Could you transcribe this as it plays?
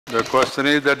The question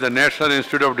is that the National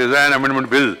Institute of Design Amendment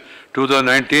Bill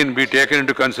 2019 be taken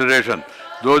into consideration.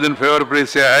 Those in favor, please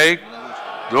say aye.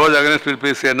 Those against, will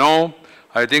please say no.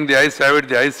 I think the ayes have it,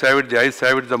 the ayes have it, the ayes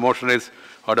have it. The motion is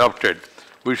adopted.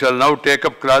 We shall now take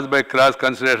up class by class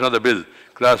consideration of the bill.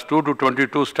 Class 2 to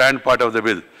 22 stand part of the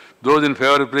bill. Those in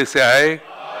favor, please say aye.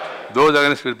 Those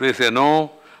against, will please say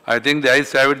no. I think the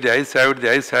ayes have it, the ayes have it,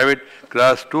 the ayes have it.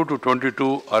 Class 2 to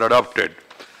 22 are adopted.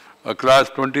 Class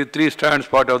 23 stands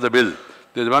part of the bill.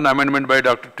 There is one amendment by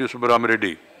Dr. T. Subramanian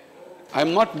Reddy. I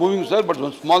am not moving, sir, but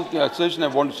one small suggestion I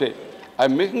want to say. I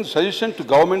am making a suggestion to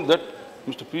government that,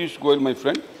 Mr. Piyush Goyal, my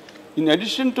friend, in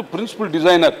addition to principal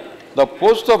designer, the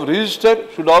post of registrar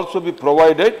should also be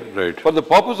provided for the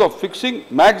purpose of fixing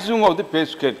maximum of the pay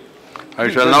scale. I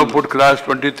shall now put class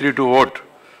 23 to vote.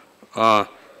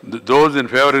 Those in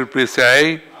favor will please say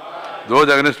aye. Those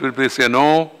against will please say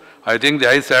no. I think the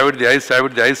ayes have it, the ayes have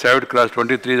it, the ayes have it. Class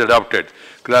 23 is adopted.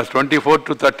 Class 24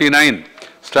 to 39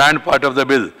 stand part of the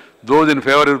bill. Those in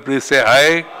favor will please say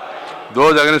aye.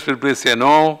 Those against will please say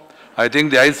no. I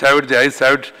think the ayes have it, the ayes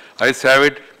have it, ayes have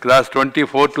it. Class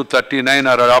 24 to 39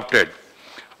 are adopted.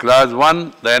 Class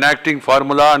 1, the enacting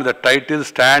formula and the title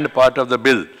stand part of the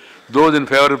bill. Those in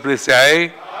favor will please say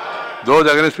aye. Those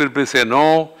against will please say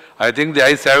no. I think the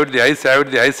ayes have it, the ayes have it,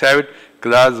 the ayes have it.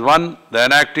 Class 1, the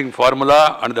enacting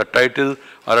formula and the title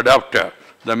are adopted.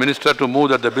 The Minister to move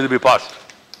that the bill be passed.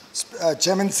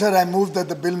 Chairman, sir, I move that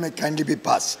the bill may kindly be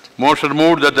passed. Motion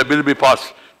moved that the bill be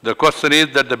passed. The question is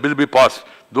that the bill be passed.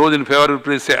 Those in favor will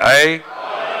please say aye.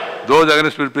 Those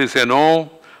against will please say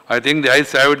no. I think the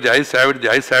ayes have it, the ayes have it,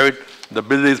 the ayes have it. The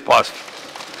bill is passed.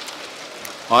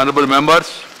 Honorable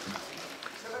members,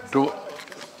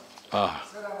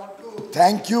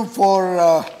 thank you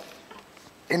for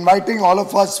inviting all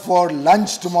of us for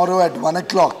lunch tomorrow at 1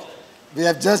 o'clock. We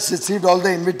have just received all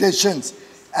the invitations.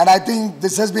 And I think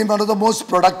this has been one of the most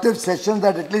productive sessions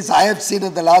that at least I have seen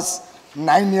in the last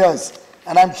 9 years.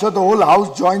 And I'm sure the whole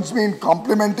House joins me in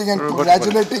complimenting and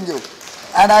congratulating you.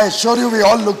 And I assure you, we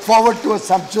all look forward to a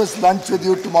sumptuous lunch with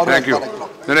you tomorrow at 1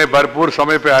 o'clock. Thank you. भरपूर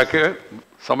समय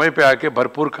पे आके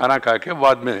भरपूर खाना खा के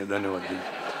बाद में धन्यवाद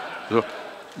दीजिए.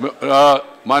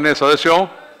 माननीय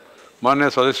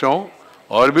सदस्यों,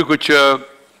 और भी कुछ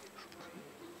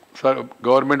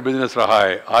गवर्नमेंट बिजनेस रहा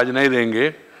है. आज नहीं देंगे,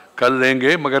 कल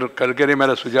देंगे, मगर कल के लिए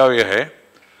मेरा सुझाव यह है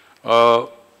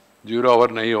 0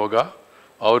 आवर नहीं होगा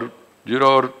और 0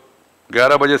 आवर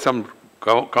 11 बजे से हम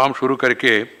काम शुरू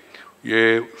करके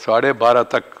ये 12:30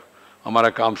 तक हमारा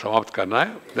काम समाप्त करना है.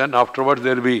 Then afterwards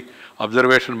there will be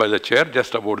observation by the chair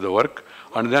just about the work,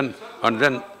 and then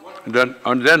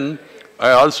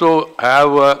I also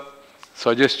have a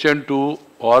suggestion to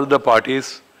all the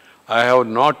parties. I have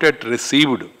not yet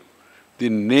received the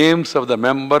names of the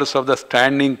members of the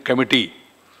standing committee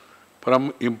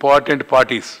from important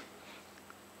parties.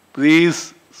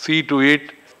 Please see to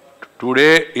it.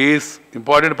 Today is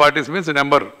important parties means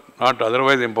number, not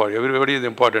otherwise important. Everybody is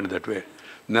important that way,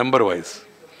 number wise.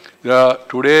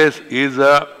 Today is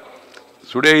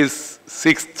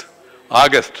 6th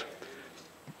August.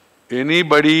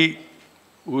 Anybody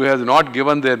who has not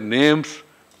given their names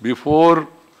before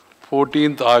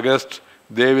 14th August,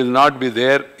 they will not be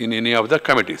there in any of the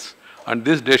committees. And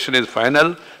this decision is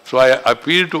final. So I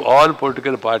appeal to all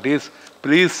political parties,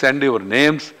 please send your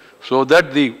names so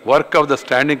that the work of the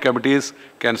standing committees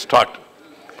can start.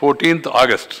 14th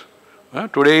August.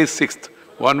 Today is 6th.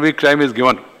 1 week time is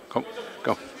given. Come.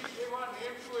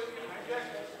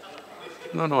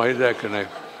 No, Isaac and I.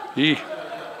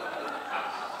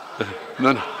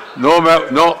 No. No.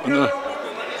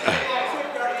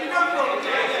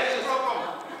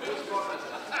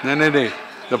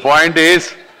 The point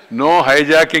is, no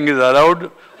hijacking is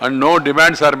allowed and no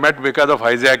demands are met because of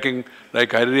hijacking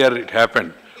like earlier it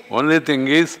happened. Only thing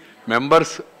is,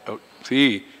 members,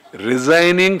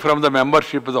 resigning from the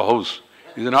membership of the House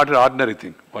is not an ordinary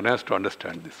thing. One has to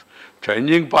understand this.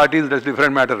 Changing parties, that's a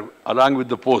different matter, along with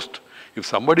the post. If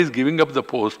somebody is giving up the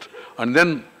post and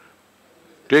then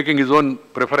taking his own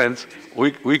preference,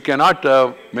 we cannot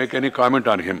make any comment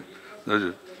on him.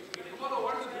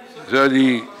 So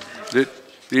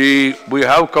we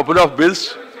have a couple of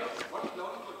bills.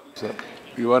 Sir,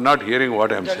 you are not hearing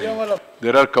what I am saying.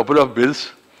 There are a couple of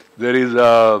bills. There is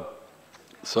a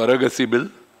surrogacy bill.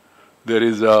 There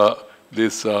is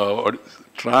this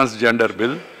transgender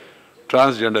bill,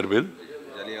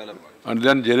 and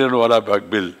then Jallianwala Bagh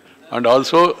bill, and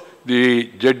also the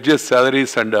judges'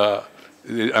 salaries and the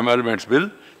amendments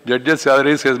bill. Judges'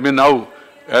 salaries has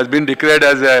been declared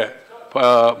as a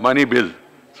money bill.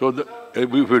 So if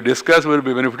we discuss, we will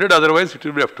be benefited. Otherwise, it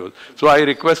will be left to us. So I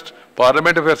request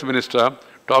Parliament Affairs Minister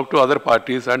talk to other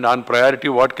parties, and on priority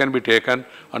what can be taken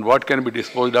and what can be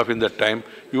disposed of in that time.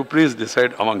 You please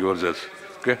decide among yourselves.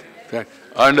 Okay?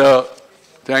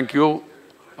 Thank you.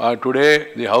 Today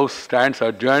the House stands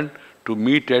adjourned to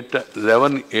meet at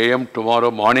 11 a.m.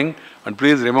 tomorrow morning. And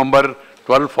please remember,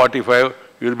 12:45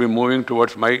 we will be moving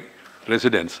towards my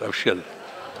residence official.